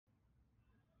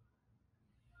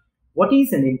What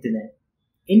is an internet?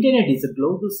 Internet is a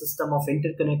global system of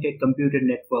interconnected computer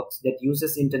networks that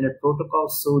uses internet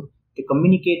protocols to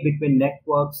communicate between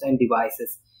networks and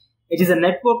devices. It is a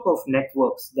network of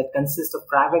networks that consists of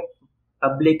private,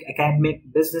 public,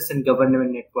 academic, business and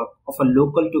government network of a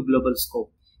local to global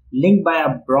scope, linked by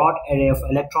a broad array of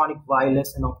electronic,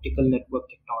 wireless and optical network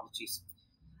technologies.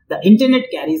 The internet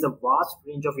carries a vast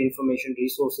range of information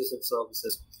resources and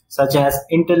services, such as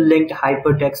interlinked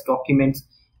hypertext documents,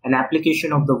 an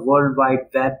application of the World Wide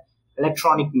Web,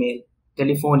 electronic mail,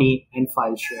 telephony, and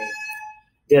file sharing.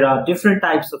 There are different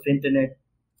types of internet: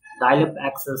 dial-up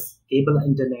access, cable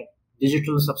internet,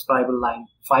 digital subscriber line,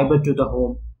 fiber to the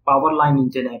home, power line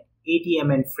internet,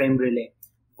 ATM and frame relay,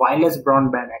 wireless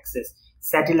broadband access,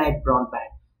 satellite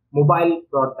broadband, mobile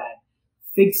broadband,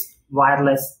 fixed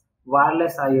wireless,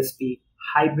 wireless ISP,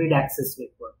 hybrid access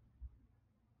network.